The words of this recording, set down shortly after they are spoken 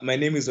My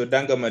name is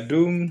Odanga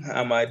Madung.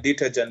 I'm a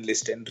data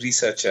journalist and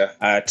researcher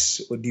at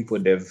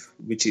OdipoDev,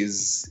 which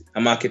is a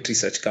market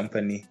research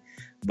company.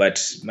 But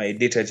my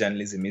data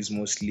journalism is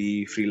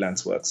mostly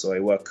freelance work. So I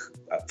work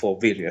for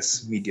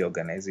various media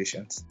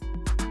organizations.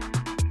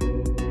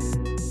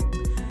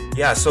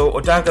 Yeah, so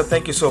Odanga,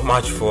 thank you so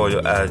much for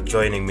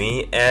joining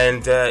me.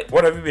 And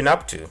what have you been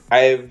up to?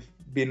 I've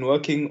been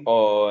working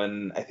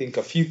on, I think,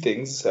 a few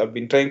things. I've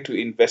been trying to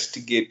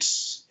investigate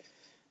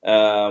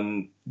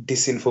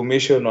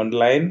disinformation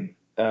online.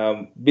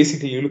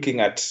 Basically, looking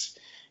at,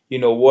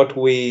 what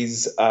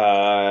ways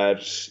are,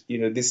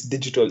 this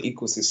digital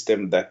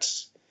ecosystem that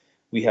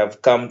we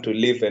have come to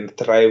live and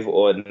thrive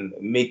on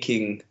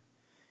making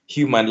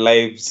human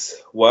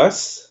lives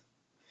worse.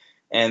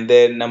 And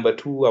then number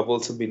two, I've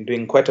also been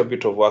doing quite a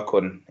bit of work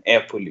on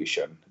air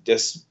pollution,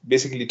 just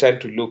basically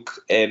trying to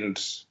look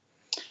and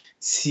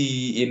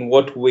see in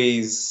what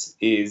ways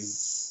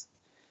is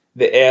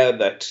the air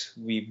that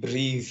we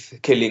breathe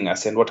killing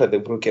us, and what are the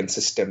broken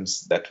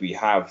systems that we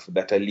have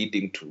that are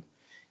leading to,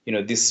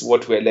 this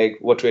what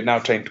we're now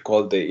trying to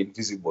call the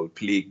invisible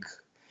plague.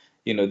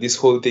 This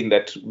whole thing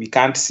that we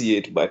can't see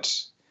it,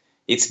 but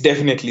it's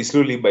definitely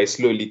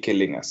slowly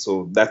killing us.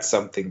 So that's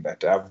something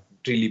that I've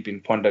really been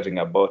pondering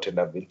about, and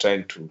I've been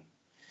trying to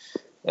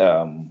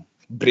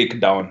break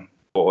down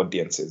for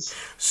audiences.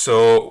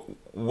 So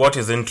what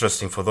is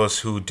interesting for those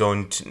who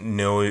don't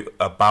know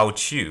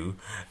about you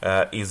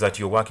is that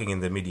you're working in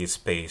the media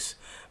space,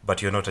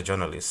 but you're not a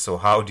journalist. So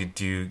how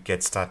did you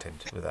get started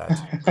with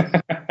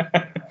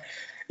that?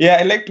 Yeah,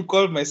 I like to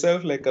call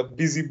myself like a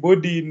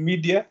busybody in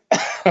media.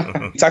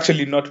 It's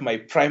actually not my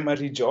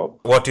primary job.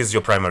 What is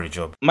your primary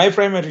job? My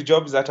primary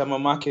job is that I'm a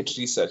market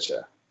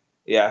researcher.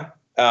 Yeah.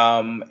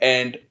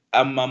 And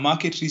I'm a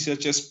market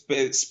researcher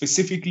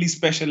specifically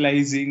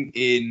specializing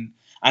in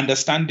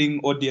understanding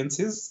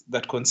audiences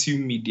that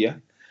consume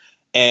media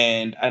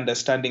and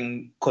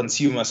understanding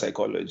consumer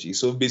psychology.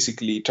 So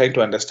basically trying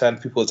to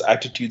understand people's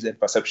attitudes and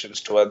perceptions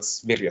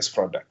towards various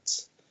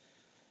products.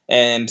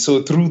 And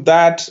so through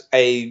that,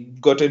 I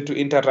gotten to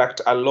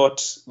interact a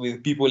lot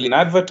with people in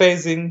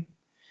advertising.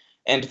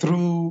 And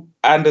through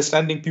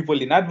understanding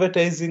people in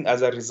advertising,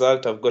 as a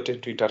result, I've gotten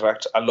to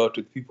interact a lot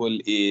with people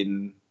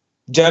in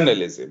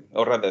journalism,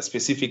 or rather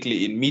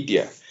specifically in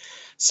media.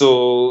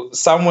 So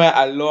somewhere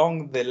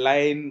along the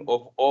line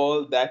of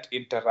all that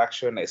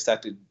interaction, I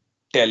started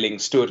telling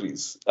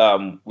stories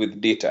with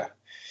data,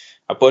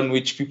 upon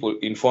which people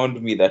informed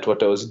me that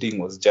what I was doing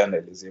was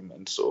journalism.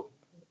 And so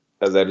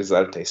as a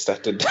result, I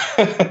started,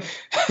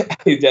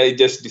 I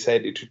just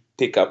decided to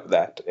take up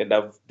that. And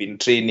I've been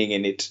training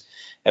in it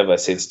ever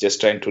since,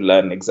 just trying to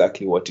learn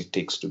exactly what it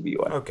takes to be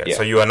one. Okay, yeah.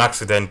 So you're an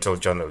accidental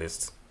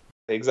journalist.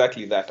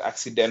 Exactly that,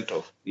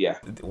 accidental, yeah.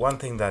 One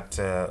thing that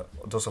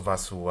those of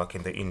us who work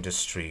in the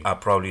industry are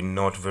probably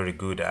not very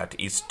good at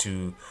is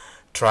to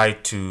try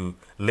to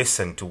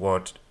listen to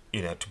what,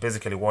 to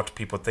basically what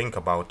people think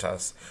about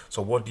us.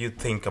 So what do you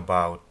think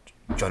about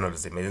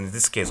journalism? And in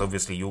this case,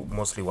 obviously, you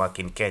mostly work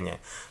in Kenya.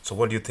 So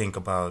what do you think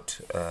about,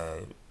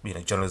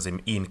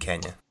 journalism in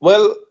Kenya?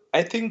 Well,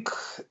 I think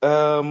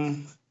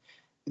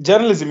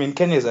journalism in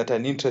Kenya is at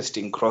an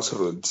interesting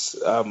crossroads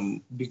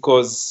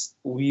because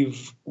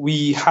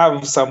we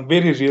have some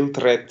very real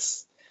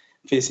threats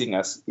facing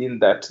us in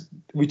that,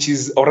 which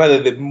is, or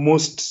rather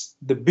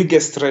the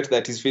biggest threat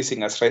that is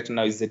facing us right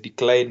now is the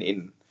decline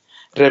in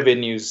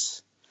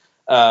revenues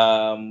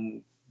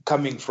coming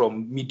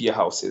from media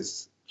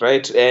houses,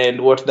 right?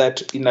 And what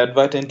that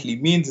inadvertently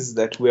means is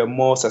that we are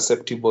more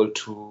susceptible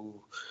to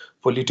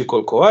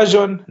political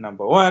coercion,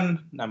 number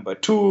one. Number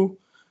two,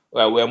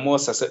 we're more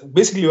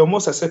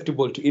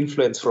susceptible to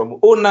influence from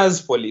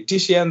owners,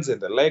 politicians, and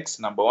the likes,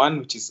 number one,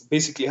 which is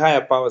basically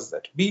higher powers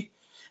that be.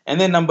 And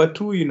then number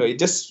two, it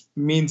just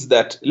means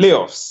that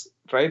layoffs,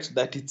 right?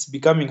 That it's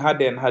becoming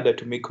harder and harder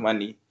to make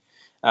money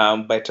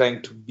by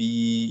trying to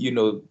be,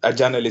 a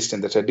journalist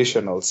in the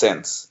traditional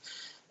sense.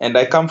 And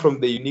I come from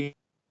the unique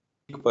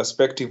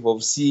perspective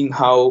of seeing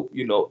how,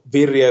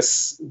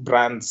 various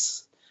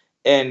brands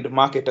and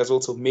marketers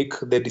also make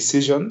the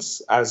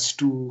decisions as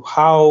to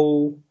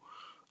how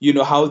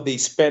they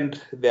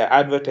spend their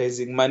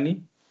advertising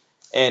money,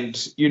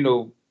 and,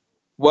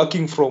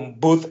 working from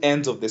both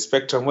ends of the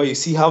spectrum, where you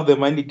see how the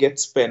money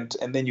gets spent,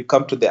 and then you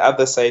come to the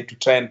other side to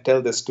try and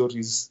tell the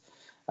stories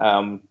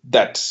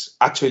that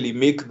actually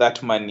make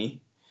that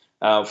money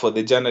for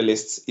the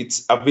journalists.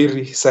 It's a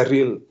very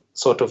surreal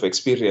sort of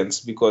experience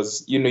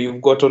because,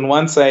 you've got on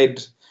one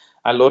side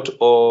a lot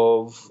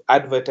of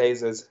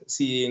advertisers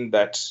seeing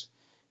that,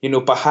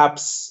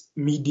 perhaps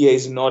media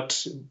is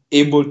not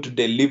able to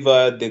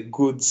deliver the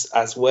goods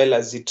as well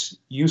as it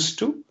used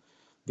to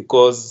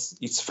because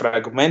it's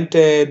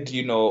fragmented,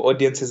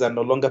 audiences are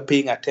no longer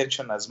paying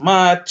attention as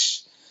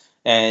much.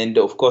 And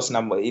of course,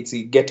 it's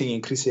getting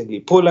increasingly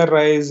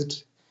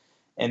polarized.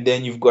 And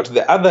then you've got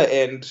the other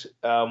end,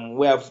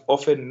 where I've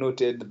often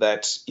noted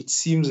that it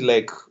seems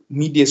like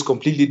media is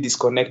completely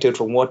disconnected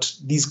from what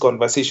these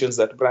conversations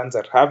that brands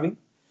are having.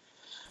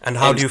 And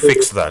how do you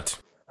fix that?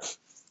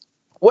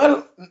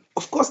 Well,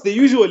 of course, the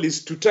usual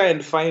is to try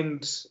and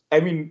find. I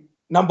mean,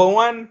 number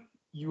one,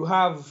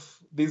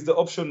 there's the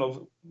option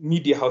of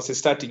media houses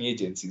starting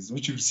agencies,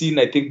 which you've seen,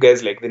 I think,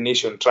 guys like The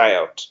Nation try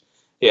out.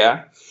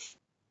 Yeah.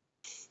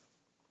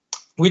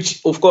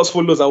 Which, of course,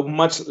 follows a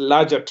much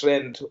larger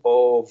trend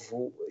of,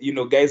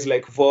 guys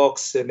like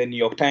Vox and the New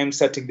York Times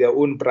starting their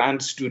own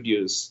brand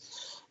studios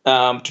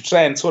to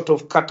try and sort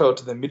of cut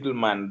out the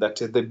middleman that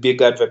the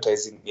big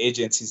advertising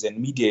agencies and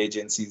media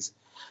agencies.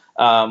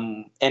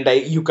 And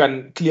you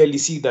can clearly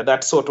see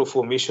that sort of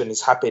formation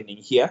is happening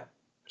here,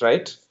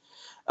 right?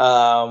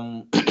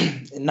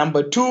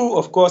 Number two,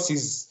 of course,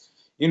 is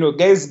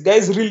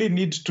guys really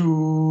need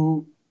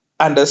to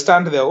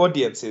understand their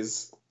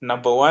audiences.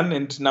 Number one,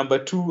 and number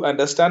two,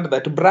 understand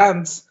that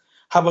brands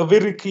have a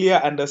very clear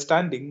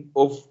understanding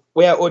of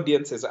where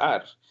audiences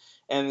are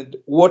and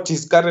what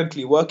is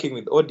currently working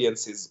with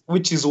audiences,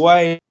 which is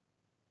why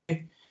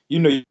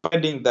you're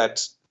finding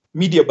that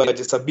media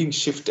budgets are being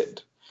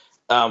shifted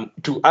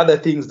to other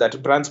things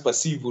that brands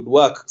perceive would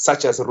work,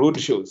 such as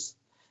roadshows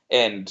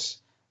and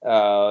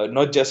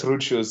not just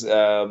roadshows,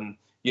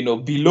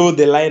 below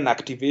the line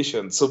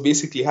activations. So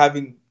basically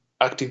having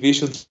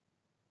activations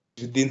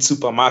within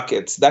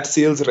supermarkets. That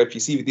sales rep you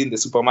see within the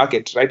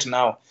supermarket right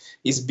now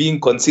is being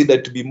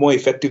considered to be more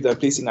effective than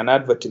placing an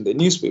advert in the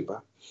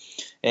newspaper.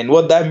 And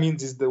what that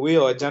means is the way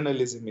our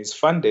journalism is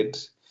funded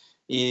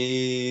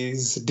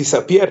is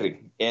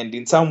disappearing, and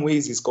in some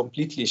ways is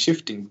completely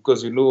shifting,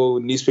 because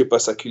newspaper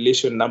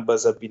circulation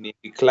numbers have been in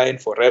decline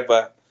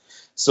forever.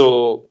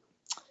 So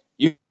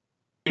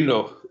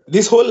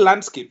this whole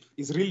landscape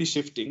is really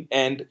shifting,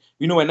 and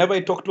whenever I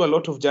talk to a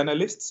lot of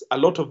journalists, a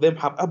lot of them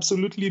have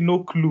absolutely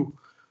no clue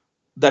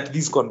that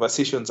these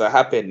conversations are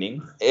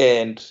happening,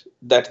 and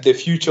that the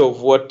future of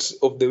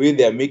the way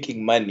they are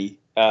making money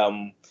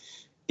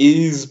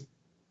is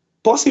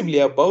possibly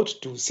about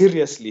to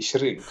seriously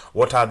shrink.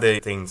 What are the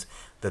things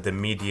that the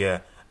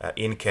media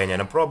in Kenya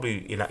and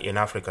probably in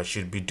Africa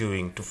should be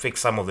doing to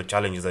fix some of the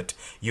challenges that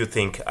you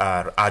think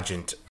are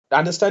urgent?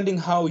 Understanding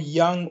how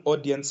young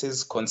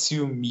audiences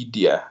consume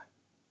media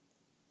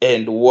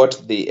and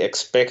what they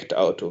expect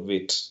out of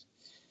it.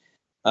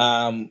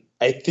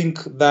 I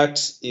think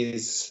that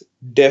is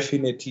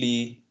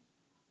definitely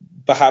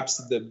perhaps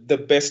the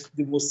best,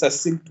 the most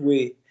succinct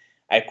way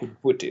I could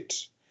put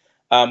it.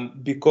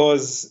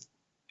 Because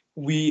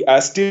we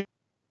are still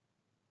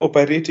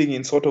operating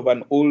in sort of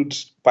an old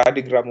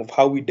paradigm of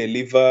how we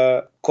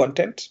deliver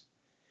content.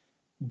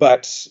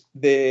 But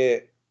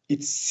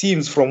it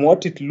seems, from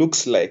what it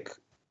looks like,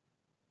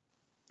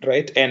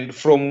 right, and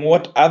from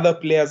what other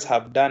players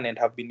have done and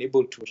have been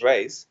able to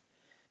rise,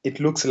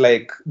 it looks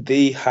like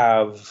they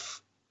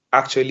have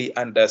actually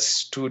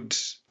understood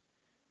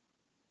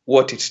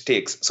what it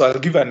takes. So I'll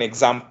give an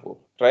example,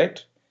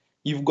 right?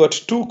 You've got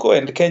Tuko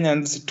and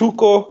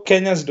Kenyans.co.ke,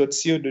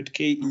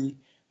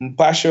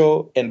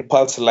 Mpasho, and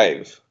Pulse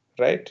Live,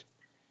 right?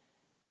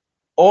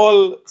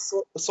 All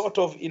sort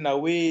of, in a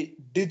way,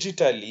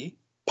 digitally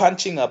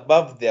punching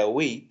above their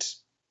weight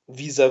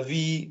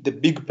vis-a-vis the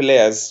big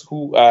players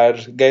who are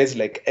guys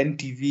like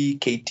NTV,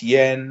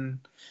 KTN,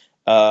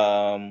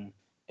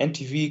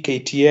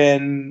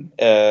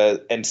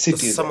 and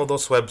Citizen. Some of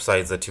those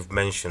websites that you've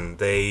mentioned,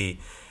 they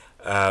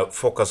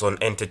focus on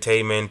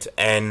entertainment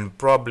and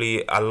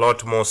probably a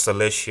lot more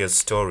salacious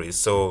stories.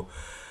 So,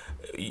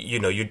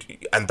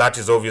 and that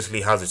is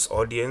obviously has its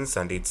audience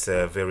and it's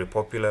very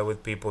popular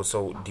with people.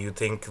 So, do you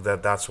think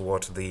that that's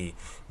what the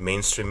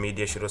mainstream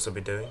media should also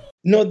be doing?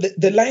 No,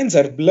 the lines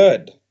are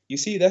blurred. You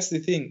see, that's the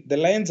thing. The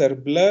lines are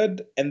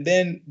blurred, and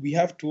then we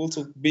have to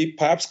also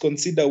perhaps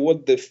consider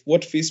what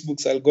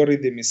Facebook's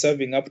algorithm is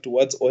serving up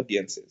towards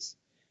audiences,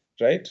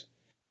 right?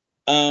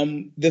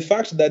 The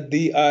fact that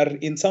they are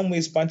in some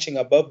ways punching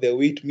above their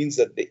weight means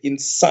that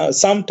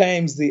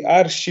sometimes they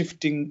are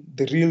shifting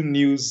the real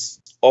news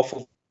off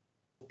of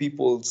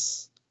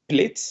people's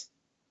plates,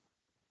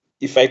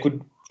 if I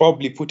could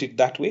probably put it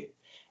that way,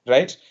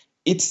 right?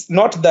 It's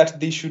not that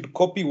they should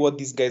copy what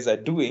these guys are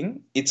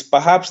doing. It's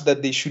perhaps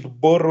that they should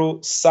borrow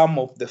some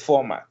of the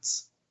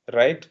formats,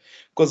 right?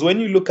 Because when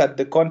you look at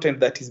the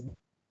content that is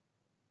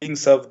being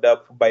served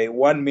up by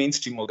one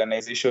mainstream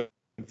organization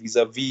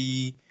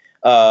vis-a-vis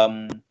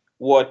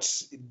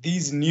what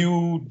these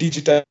new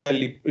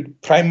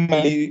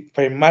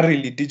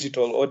primarily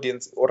digital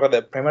audience, or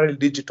rather primarily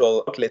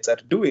digital outlets are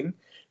doing,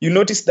 you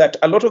notice that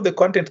a lot of the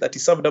content that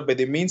is served up by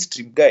the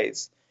mainstream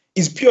guys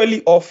is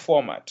purely off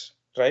format,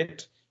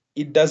 right?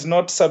 It does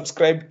not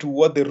subscribe to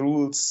what the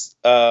rules,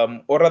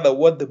 or rather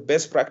what the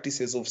best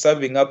practices of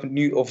serving up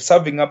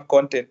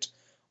content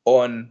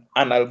on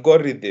an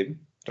algorithm,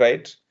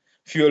 right?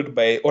 Fueled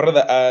by, or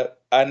rather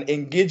an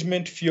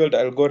engagement fueled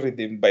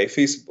algorithm by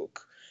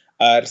Facebook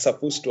are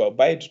supposed to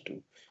abide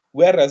to.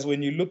 Whereas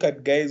when you look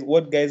at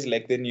what guys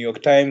like the New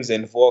York Times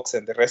and Vox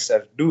and the rest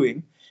are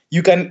doing,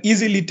 you can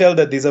easily tell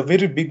that there's a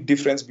very big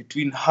difference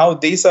between how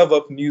they serve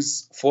up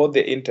news for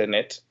the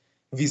internet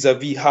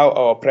vis-a-vis how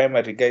our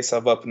primary guys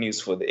serve up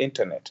news for the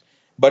internet.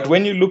 But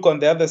when you look on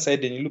the other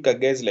side and you look at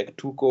guys like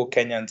Tuko,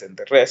 Kenyans, and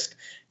the rest,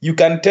 you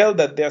can tell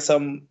that there are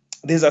some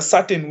there's a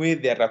certain way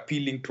they're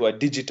appealing to a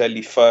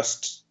digitally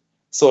first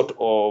sort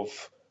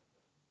of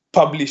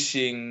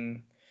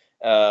publishing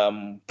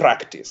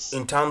practice.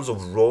 In terms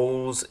of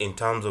roles, in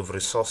terms of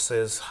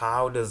resources,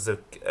 how does the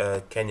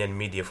Kenyan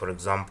media, for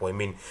example, I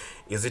mean,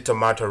 is it a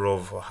matter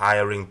of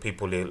hiring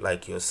people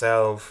like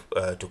yourself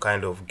to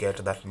kind of get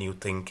that new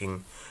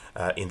thinking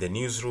in the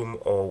newsroom,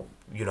 or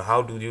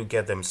how do you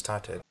get them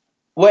started?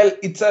 Well,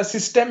 it's a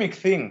systemic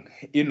thing.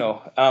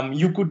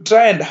 You could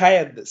try and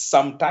hire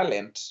some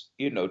talent,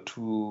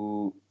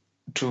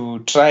 to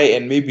try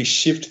and maybe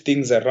shift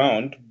things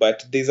around,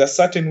 but there's a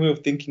certain way of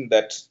thinking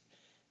that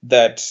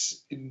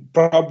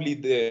probably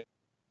the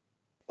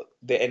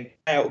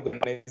entire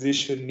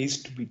organization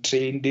needs to be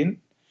trained in.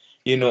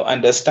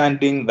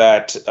 Understanding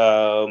that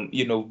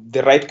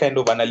the right kind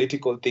of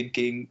analytical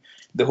thinking,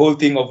 the whole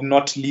thing of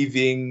not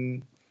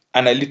leaving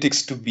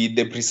analytics to be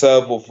the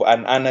preserve of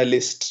an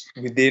analyst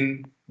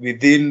within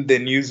the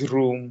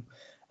newsroom.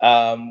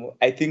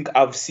 I think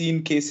I've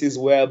seen cases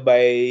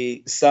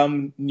whereby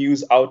some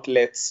news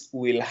outlets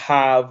will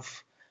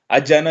have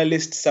a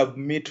journalist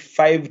submit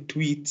 5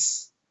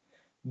 tweets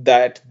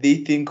that they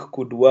think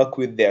could work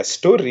with their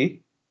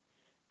story,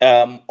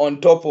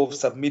 on top of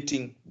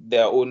submitting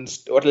their own,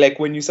 or like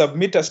when you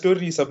submit a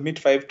story, you submit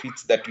 5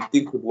 tweets that you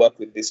think would work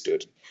with this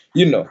story.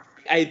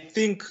 I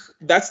think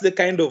that's the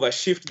kind of a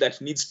shift that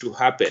needs to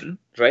happen,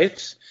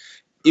 right?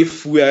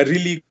 If we are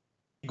really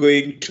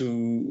going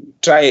to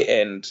try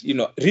and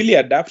really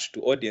adapt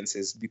to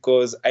audiences,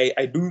 because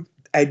I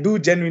do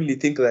genuinely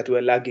think that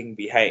we're lagging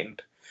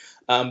behind,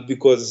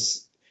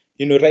 because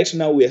right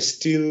now we are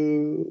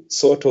still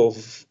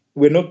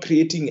we're not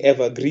creating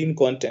evergreen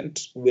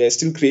content. We're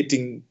still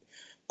creating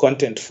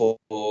content for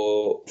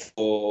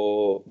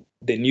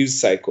the news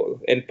cycle,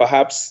 and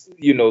perhaps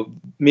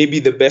maybe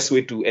the best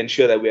way to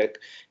ensure that we are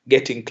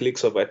getting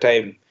clicks over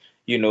time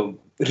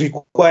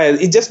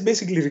just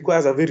basically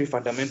requires a very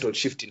fundamental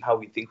shift in how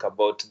we think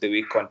about the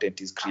way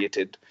content is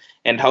created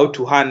and how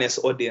to harness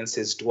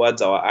audiences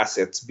towards our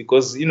assets,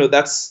 because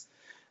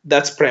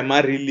that's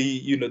primarily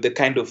the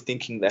kind of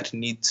thinking that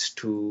needs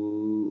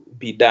to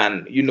be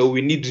done.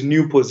 We need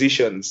new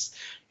positions.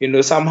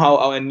 Somehow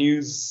our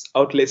news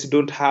outlets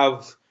don't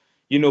have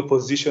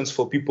positions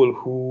for people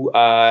who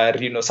are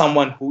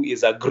someone who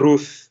is a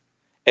growth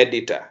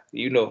editor.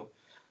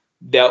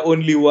 Their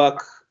only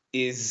work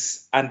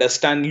is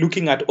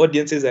looking at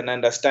audiences and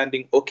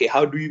understanding, okay,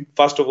 how do we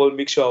first of all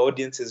make sure our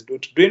audiences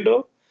don't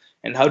dwindle,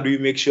 and how do we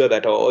make sure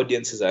that our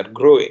audiences are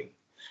growing?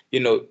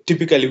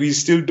 Typically we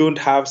still don't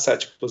have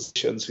such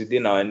positions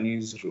within our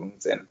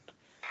newsrooms, and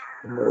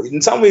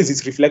in some ways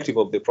it's reflective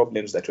of the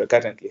problems that we're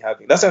currently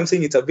having. That's why I'm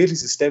saying it's a very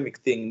systemic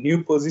thing.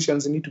 New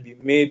positions need to be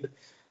made,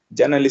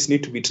 journalists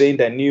need to be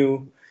trained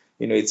anew.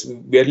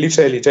 We're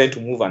literally trying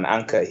to move an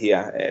anchor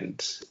here, and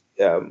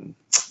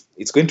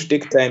it's going to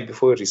take time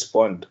before we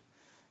respond.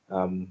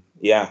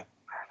 Yeah.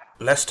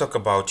 Let's talk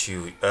about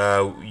you.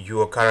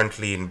 You are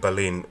currently in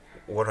Berlin.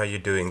 What are you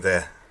doing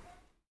there?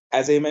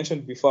 As I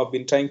mentioned before, I've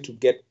been trying to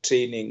get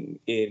training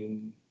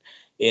in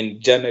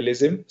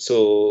journalism.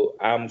 So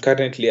I'm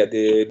currently at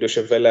the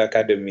Deutsche Welle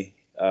Academy,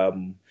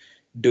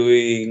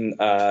 doing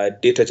a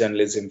data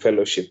journalism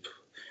fellowship,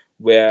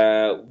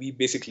 where we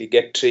basically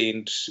get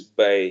trained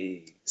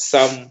by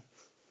some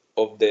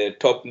of the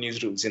top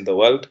newsrooms in the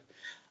world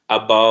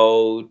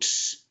about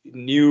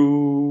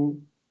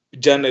new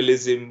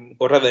journalism,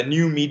 or rather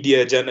new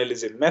media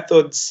journalism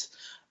methods,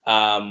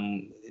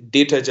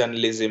 data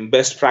journalism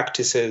best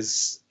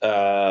practices,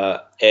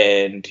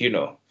 and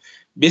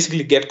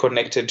basically get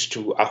connected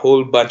to a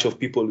whole bunch of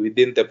people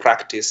within the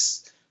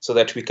practice, so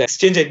that we can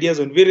exchange ideas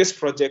on various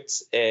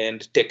projects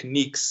and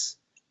techniques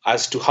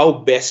as to how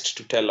best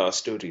to tell our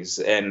stories.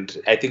 And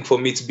I think for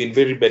me it's been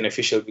very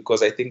beneficial,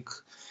 because I think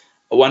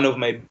one of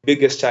my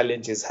biggest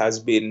challenges has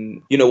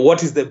been,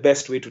 what is the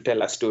best way to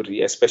tell a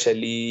story,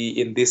 especially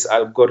in this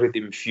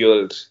algorithm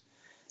fueled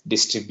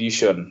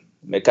distribution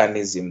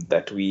mechanism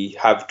that we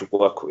have to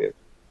work with.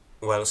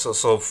 Well,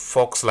 so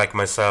folks like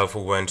myself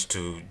who went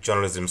to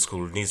journalism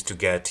school needs to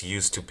get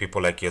used to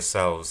people like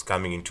yourselves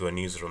coming into our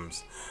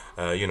newsrooms,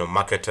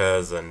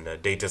 marketers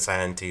and data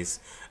scientists.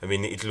 I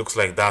mean, it looks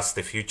like that's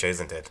the future,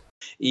 isn't it?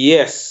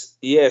 Yes.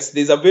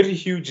 There's a very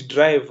huge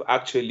drive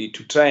actually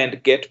to try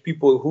and get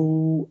people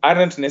who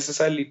aren't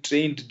necessarily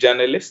trained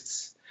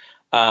journalists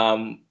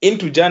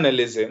into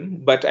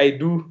journalism. But I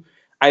do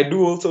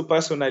also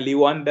personally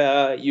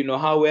wonder,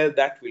 how well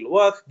that will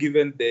work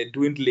given the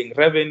dwindling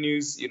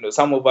revenues.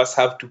 Some of us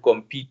have to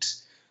compete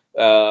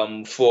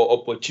for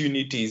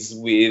opportunities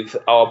with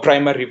our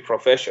primary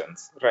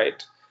professions,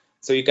 right?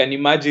 So you can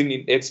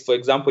imagine, for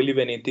example,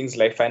 even in things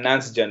like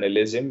finance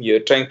journalism, you're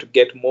trying to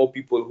get more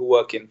people who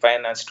work in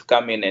finance to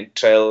come in and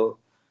tell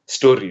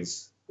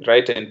stories,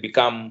 right? And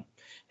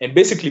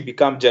basically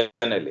become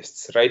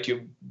journalists, right?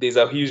 There's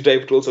a huge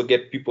drive to also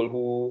get people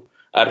who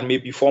are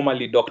maybe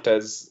formerly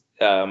doctors,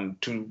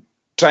 to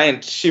try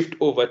and shift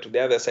over to the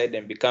other side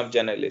and become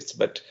journalists.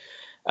 But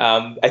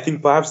I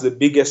think perhaps the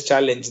biggest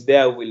challenge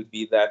there will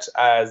be that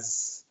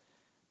as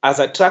as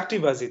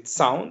attractive as it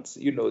sounds,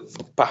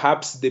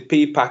 perhaps the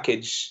pay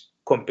package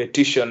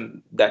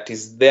competition that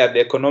is there, the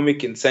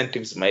economic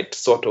incentives might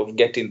sort of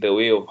get in the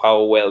way of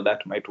how well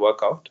that might work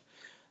out.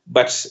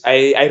 But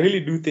I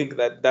really do think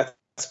that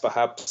that's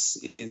perhaps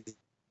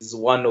is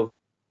one of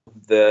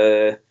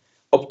the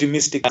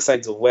optimistic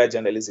sides of where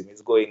journalism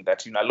is going,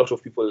 that a lot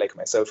of people like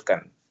myself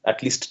can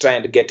at least try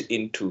and get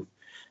into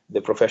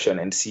the profession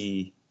and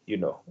see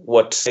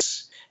what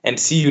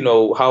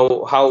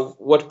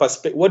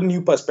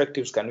new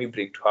perspectives can we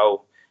bring to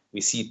how we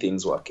see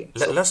things working.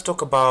 Let's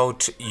talk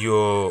about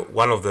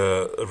one of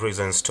the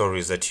recent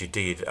stories that you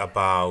did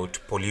about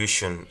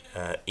pollution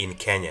in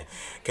Kenya.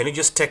 Can you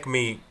just take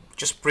me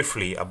just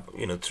briefly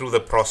through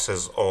the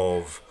process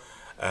of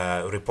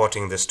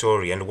reporting the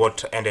story and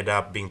what ended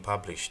up being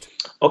published?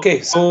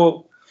 Okay,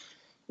 so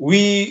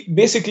we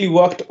basically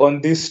worked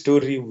on this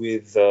story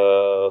with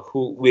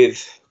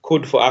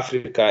Code for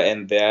Africa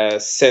and their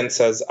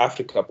Census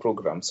Africa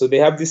program. So they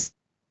have this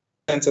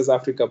Census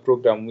Africa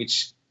program,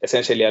 which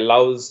essentially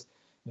allows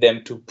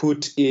them to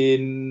put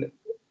in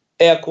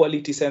air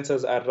quality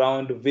sensors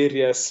around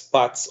various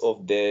parts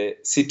of the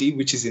city,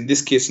 which is in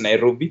this case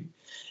Nairobi,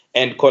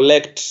 and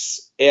collect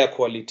air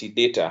quality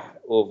data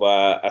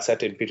over a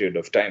certain period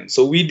of time.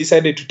 So we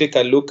decided to take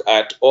a look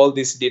at all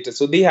this data.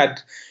 So they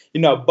had,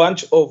 a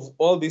bunch of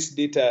all this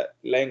data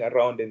lying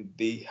around, and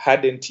they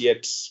hadn't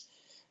yet,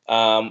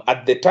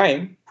 at the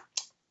time,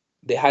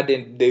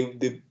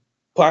 they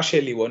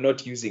partially were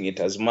not using it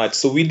as much.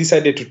 So we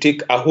decided to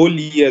take a whole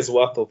year's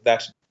worth of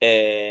that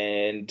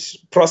and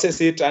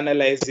process it,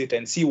 analyze it,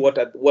 and see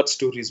what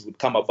stories would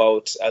come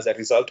about as a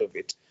result of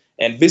it,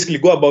 and basically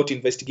go about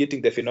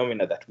investigating the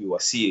phenomena that we were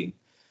seeing.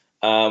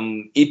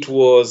 It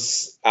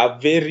was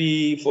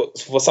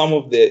for some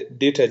of the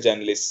data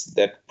journalists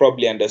that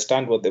probably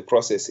understand what the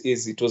process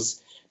is, it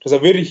was a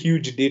very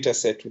huge data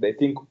set with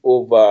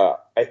over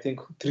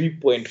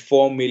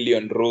 3.4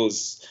 million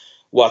rows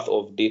worth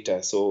of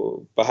data.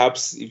 So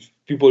perhaps if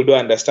people don't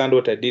understand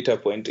what a data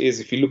point is,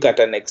 if you look at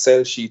an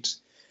Excel sheet,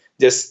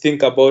 just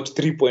think about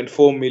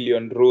 3.4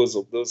 million rows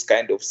of those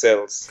kind of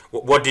cells.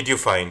 What did you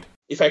find?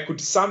 If I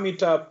could sum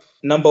it up,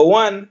 number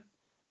one,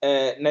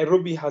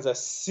 Nairobi has a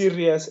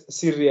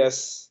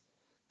serious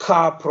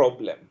car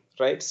problem,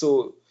 right?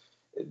 So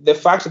the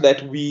fact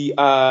that we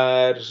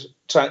are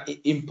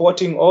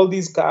importing all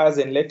these cars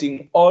and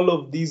letting all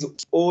of these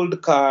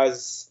old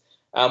cars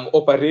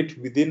operate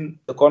within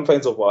the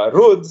confines of our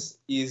roads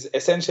is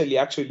essentially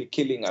actually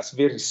killing us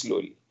very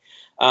slowly.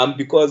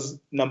 Because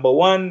number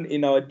one,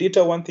 in our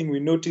data, one thing we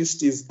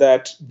noticed is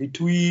that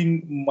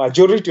between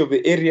majority of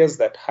the areas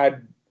that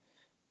had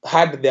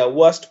their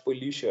worst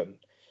pollution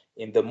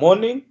in the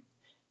morning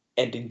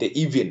and in the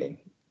evening,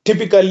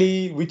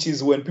 typically, which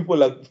is when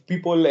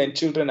people and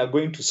children are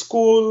going to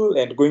school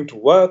and going to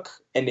work,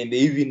 and in the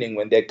evening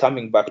when they're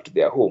coming back to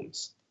their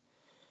homes.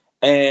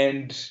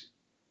 And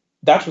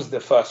that was the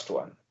first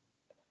one.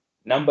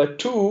 Number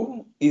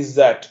two is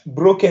that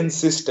broken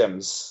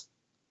systems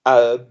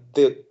are,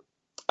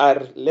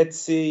 let's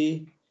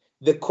say,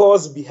 the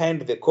cause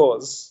behind the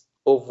cause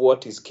of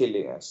what is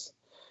killing us.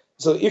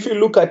 So if you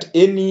look at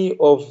any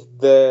of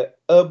the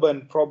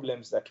urban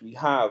problems that we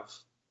have,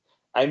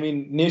 I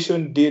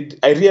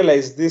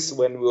realized this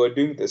when we were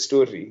doing the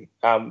story.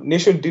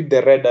 Nation did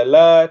the red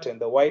alert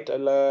and the white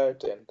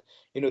alert, and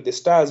the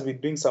Star has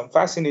been doing some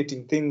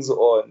fascinating things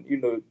on,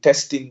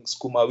 testing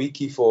Skuma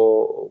Wiki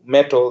for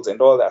metals and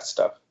all that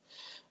stuff.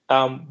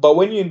 But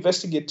when you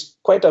investigate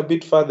quite a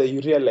bit further, you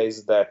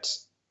realize that,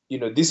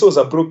 this was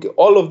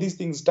all of these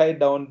things tie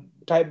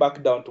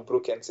back down to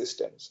broken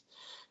systems.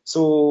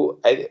 So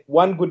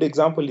one good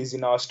example is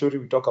in our story,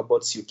 we talk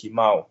about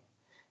Syokimau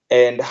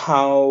and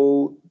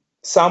how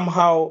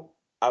somehow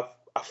a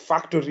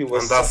factory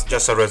was... And that's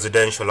just a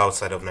residential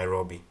outside of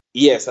Nairobi.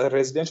 Yes, a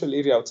residential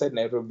area outside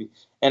Nairobi.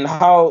 And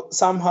how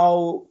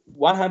somehow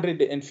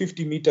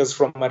 150 meters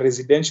from a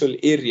residential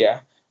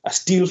area, a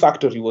steel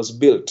factory was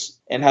built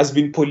and has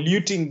been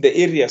polluting the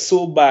area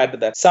so bad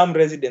that some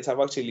residents have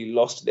actually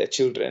lost their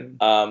children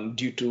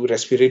due to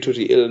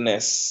respiratory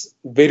illness,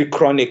 very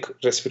chronic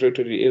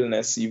respiratory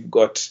illness. You've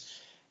got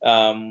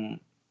a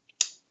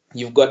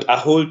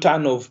whole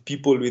ton of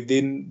people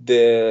within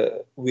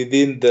the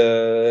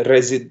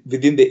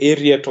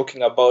area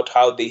talking about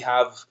how they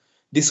have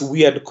this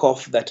weird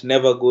cough that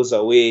never goes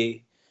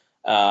away.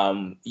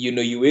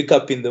 You wake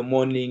up in the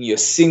morning, your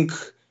sink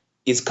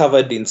is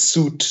covered in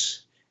soot.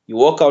 You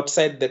walk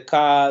outside the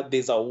car,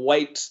 there's a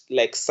white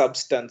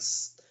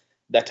substance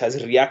that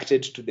has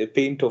reacted to the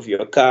paint of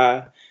your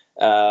car.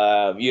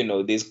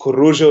 There's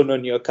corrosion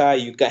on your car.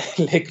 You can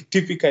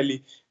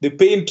typically the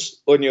paint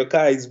on your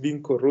car is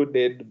being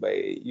corroded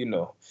by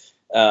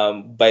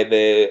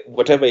the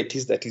whatever it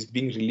is that is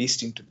being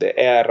released into the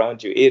air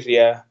around your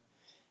area.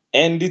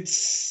 And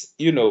it's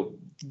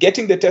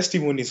getting the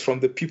testimonies from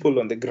the people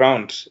on the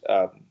ground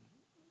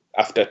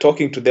after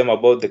talking to them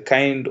about the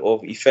kind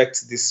of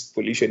effects this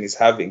pollution is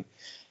having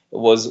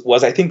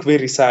was I think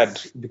very sad,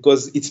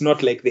 because it's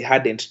not like they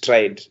hadn't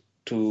tried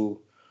to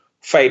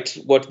fight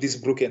what this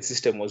broken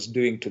system was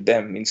doing to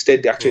them.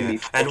 Instead, actually,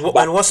 it And fought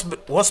back.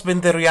 what's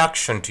been the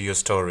reaction to your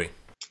story?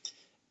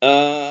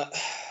 Uh,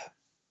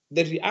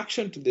 the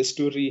reaction to the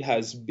story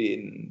has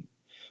been,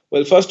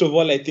 well, first of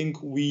all, I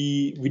think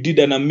we did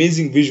an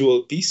amazing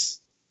visual piece,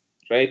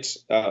 right?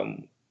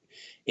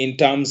 In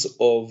terms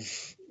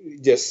of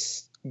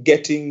just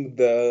getting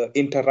the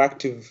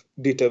interactive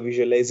data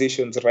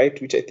visualizations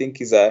right, which I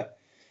think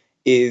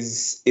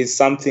is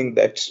something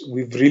that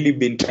we've really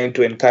been trying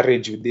to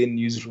encourage within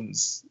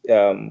newsrooms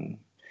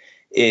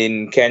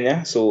in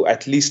Kenya. So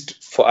at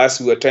least for us,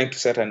 we were trying to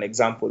set an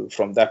example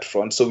from that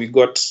front. So we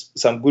got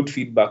some good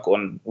feedback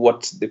on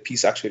what the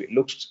piece actually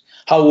looked,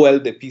 how well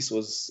the piece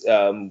was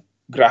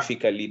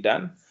graphically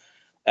done.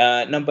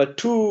 Number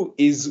two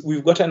is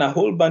we've gotten a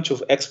whole bunch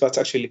of experts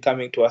actually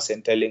coming to us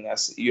and telling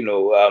us,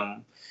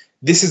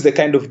 this is the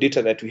kind of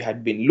data that we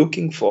had been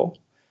looking for,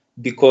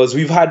 because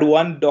we've had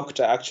one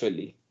doctor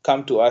actually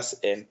come to us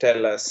and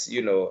tell us,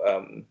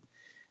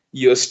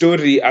 your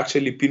story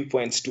actually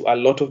pinpoints to a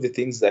lot of the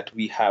things that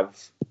we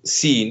have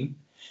seen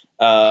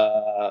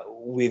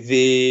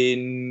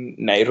within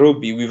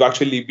Nairobi. We've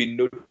actually been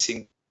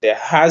noticing there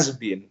has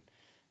been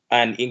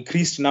an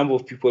increased number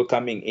of people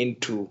coming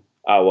into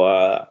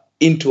our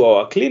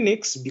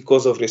clinics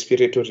because of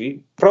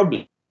respiratory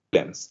problems.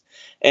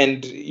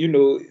 And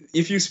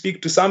if you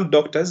speak to some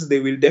doctors, they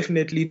will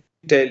definitely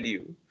tell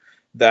you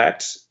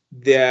that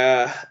the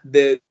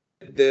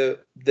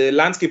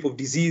landscape of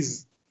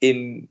disease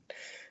in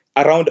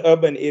around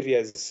urban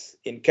areas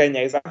in Kenya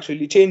is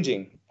actually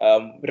changing.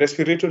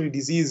 Respiratory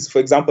disease, for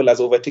example,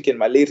 has overtaken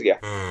malaria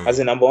as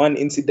the number one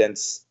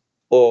incidence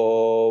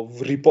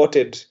of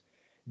reported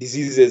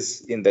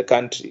diseases in the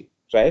country,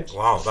 right?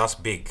 Wow, that's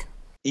big.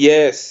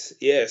 Yes.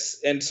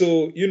 And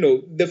so,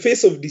 the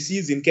face of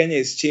disease in Kenya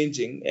is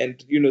changing,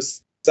 and,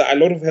 so a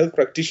lot of health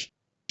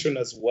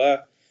practitioners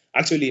were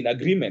actually in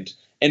agreement.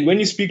 And when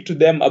you speak to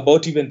them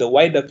about even the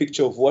wider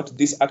picture of what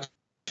this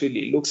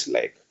actually looks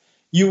like,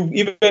 you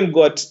even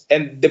got,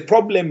 and the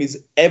problem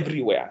is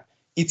everywhere.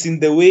 It's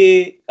in the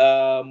way,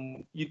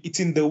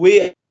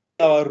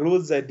 our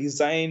roads are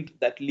designed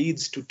that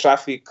leads to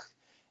traffic.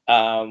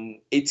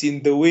 It's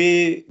in the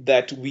way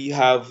that we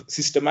have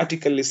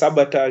systematically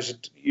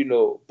sabotaged,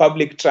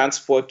 public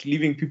transport,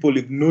 leaving people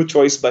with no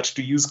choice but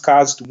to use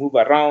cars to move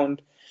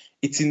around.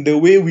 It's in the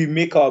way we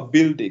make our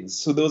buildings.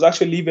 So there was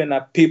actually even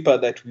a paper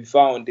that we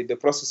found in the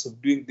process of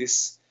doing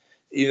this,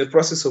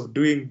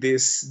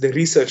 the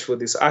research for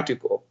this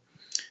article,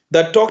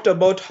 that talked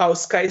about how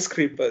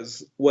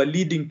skyscrapers were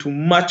leading to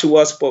much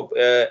worse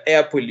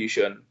air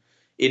pollution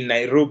in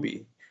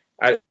Nairobi.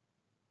 I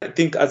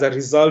think as a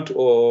result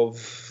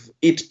of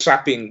it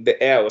trapping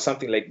the air or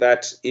something like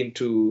that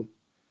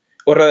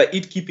or rather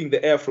it keeping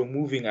the air from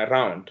moving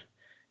around.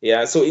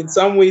 Yeah. So in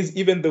some ways,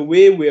 even the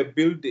way we're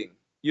building,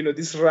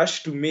 this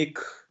rush to make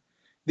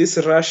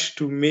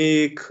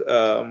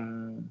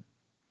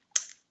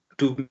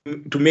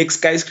to make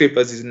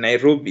skyscrapers in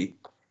Nairobi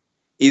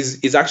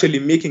is actually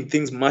making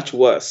things much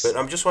worse. But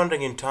I'm just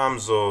wondering, in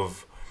terms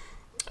of,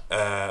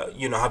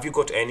 have you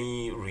got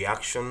any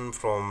reaction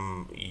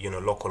from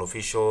local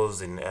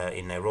officials in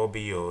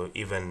Nairobi, or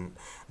even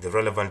the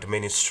relevant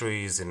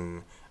ministries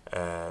in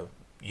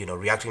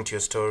reacting to your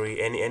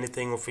story?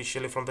 Anything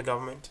officially from the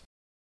government?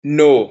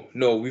 No,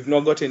 we've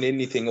not gotten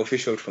anything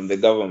official from the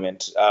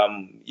government.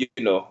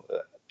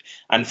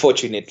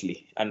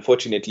 Unfortunately,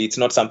 it's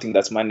not something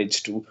that's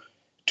managed to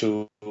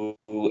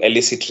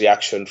elicit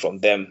reaction from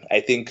them.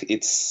 I think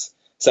it's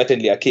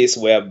certainly a case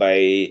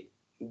whereby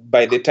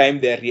by the time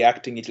they're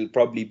reacting, it will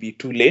probably be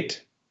too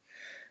late.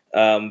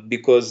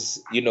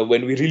 Because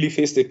when we really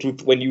face the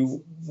truth,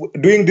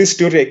 doing this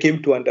story, I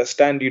came to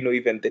understand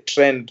even the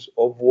trend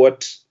of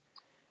what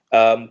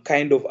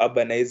kind of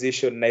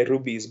urbanization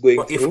Nairobi is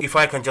going through. If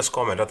I can just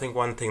comment, I think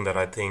one thing that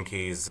I think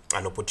is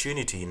an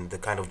opportunity in the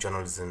kind of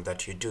journalism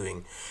that you're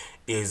doing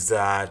is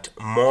that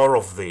more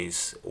of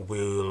this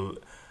will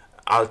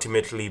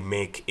ultimately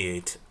make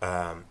it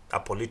a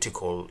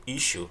political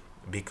issue,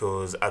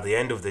 because at the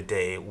end of the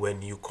day,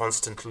 when you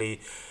constantly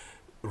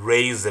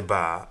raise the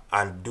bar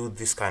and do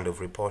this kind of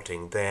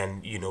reporting,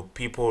 then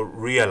people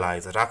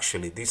realize that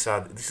actually this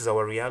is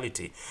our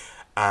reality,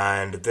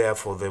 and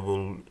therefore they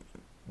will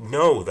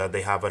know that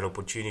they have an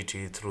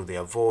opportunity through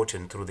their vote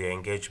and through their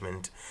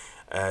engagement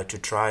to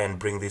try and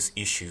bring these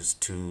issues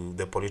to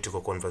the political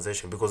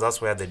conversation, because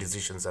that's where the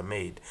decisions are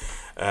made.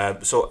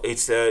 So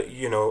it's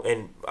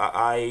and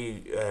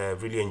I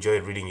really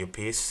enjoyed reading your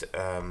piece.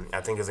 I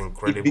think it's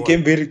incredible. It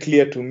became very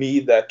clear to me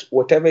that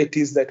whatever it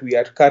is that we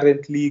are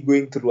currently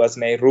going through as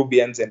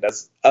Nairobians and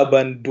as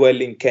urban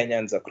dwelling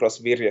Kenyans across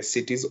various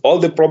cities, all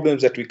the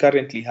problems that we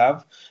currently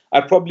have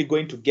are probably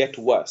going to get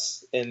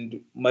worse.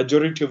 And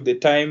majority of the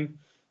time,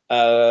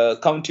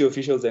 county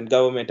officials and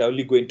government are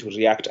only going to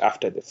react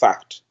after the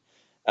fact.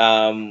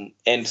 And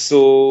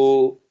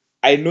so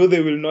I know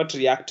they will not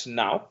react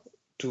now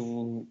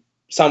to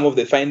some of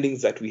the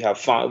findings that we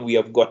have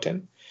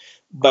gotten,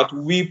 but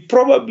we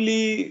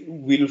probably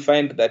will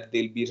find that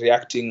they'll be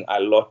reacting a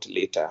lot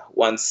later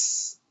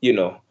once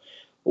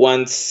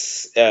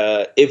once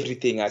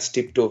everything has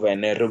tipped over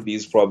and Nairobi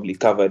is probably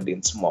covered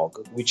in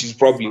smog, which is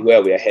probably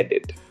where we are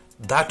headed.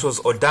 That was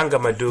Odanga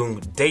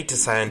Madung, data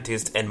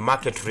scientist and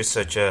market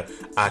researcher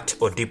at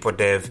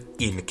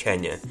OdipoDev in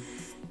Kenya.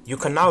 You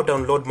can now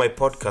download my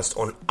podcast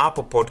on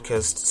Apple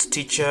Podcasts,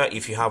 Stitcher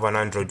if you have an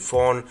Android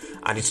phone,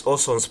 and it's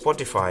also on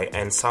Spotify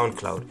and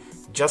SoundCloud.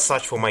 Just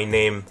search for my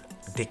name,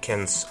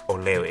 Dickens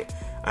Olewe.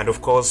 And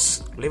of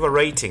course, leave a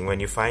rating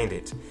when you find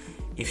it.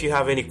 If you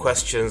have any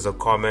questions or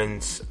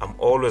comments, I'm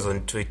always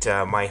on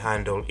Twitter. My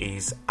handle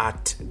is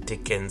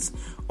 @Dickens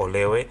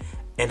Olewe.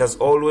 And as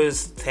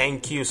always,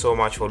 thank you so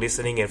much for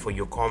listening and for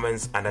your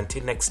comments. And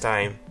until next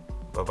time,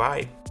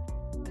 bye-bye.